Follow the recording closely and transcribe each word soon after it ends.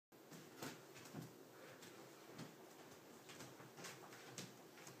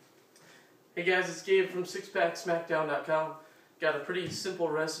Hey guys, it's Gabe from sixpacksmackdown.com. Got a pretty simple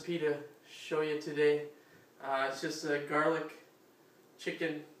recipe to show you today. It's just a garlic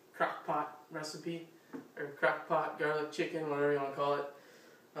chicken crockpot recipe, or crockpot garlic chicken, whatever you want to call it.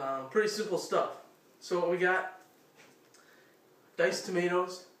 Pretty simple stuff. So what we got: diced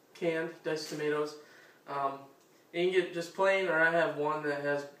tomatoes, canned diced tomatoes. You can get just plain, or I have one that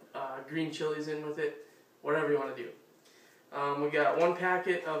has green chilies in with it. Whatever you want to do. We got one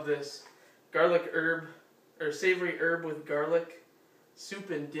packet of this garlic herb, or savory herb with garlic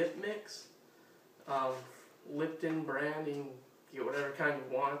soup and dip mix. Lipton brand, you can get whatever kind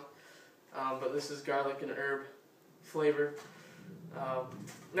you want. But this is garlic and herb flavor.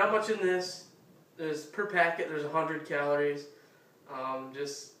 Not much in this. There's per packet. There's 100 calories.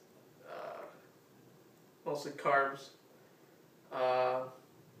 Mostly carbs. And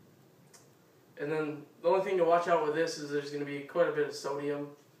then the only thing to watch out with this is there's going to be quite a bit of sodium.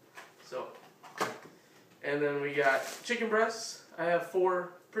 And then we got chicken breasts. I have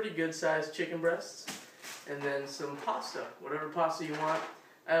 4 pretty good sized chicken breasts. And then some pasta, whatever pasta you want.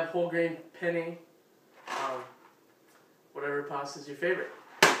 I have whole grain penne, whatever pasta is your favorite.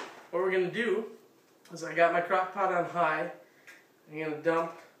 What we're going to do is I got my crock pot on high. I'm going to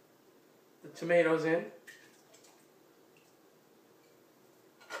dump the tomatoes in.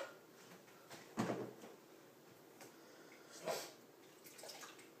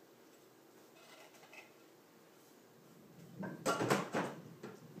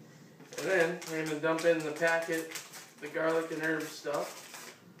 And then we're going to dump in the packet, the garlic and herb stuff.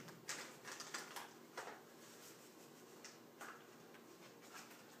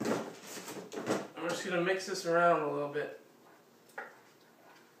 I'm just going to mix this around a little bit.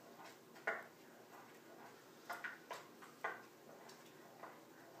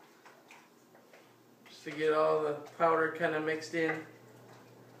 Just to get all the powder kind of mixed in.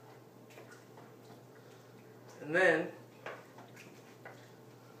 And then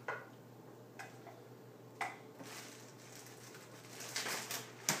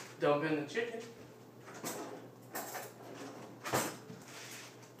dump in the chicken.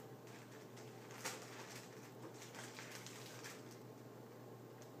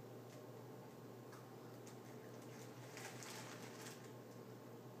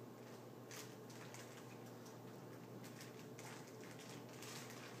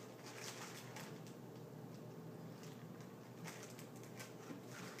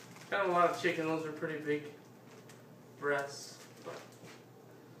 Got a lot of chicken. Those are pretty big breasts.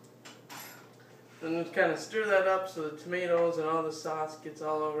 Then just kind of stir that up so the tomatoes and all the sauce gets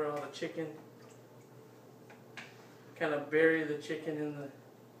all over all the chicken. Kind of bury the chicken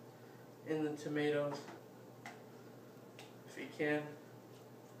in the tomatoes if you can.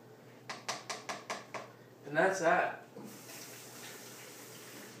 And that's that.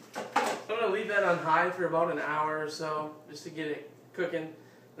 So I'm going to leave that on high for about an hour or so just to get it cooking.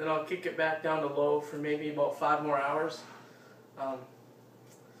 Then I'll kick it back down to low for maybe about 5 more hours.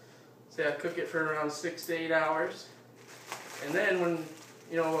 Say I cook it for around 6 to 8 hours. And then when,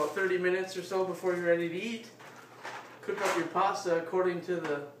 about 30 minutes or so before you're ready to eat, cook up your pasta according to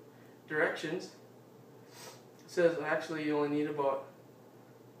the directions. It says actually you only need about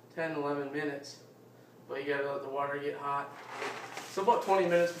 10-11 minutes, but you gotta let the water get hot. So about 20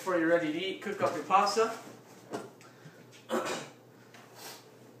 minutes before you're ready to eat, cook up your pasta.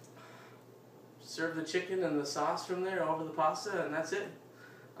 Serve the chicken and the sauce from there over the pasta, and that's it.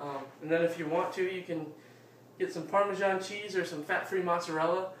 And then if you want to, you can get some Parmesan cheese or some fat-free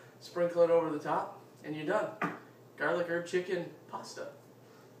mozzarella, sprinkle it over the top, and you're done. Garlic herb chicken pasta.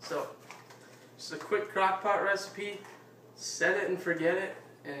 So, just a quick crock pot recipe. Set it and forget it,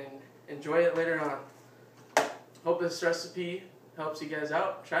 and enjoy it later on. Hope this recipe helps you guys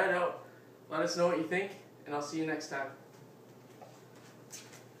out. Try it out. Let us know what you think, and I'll see you next time.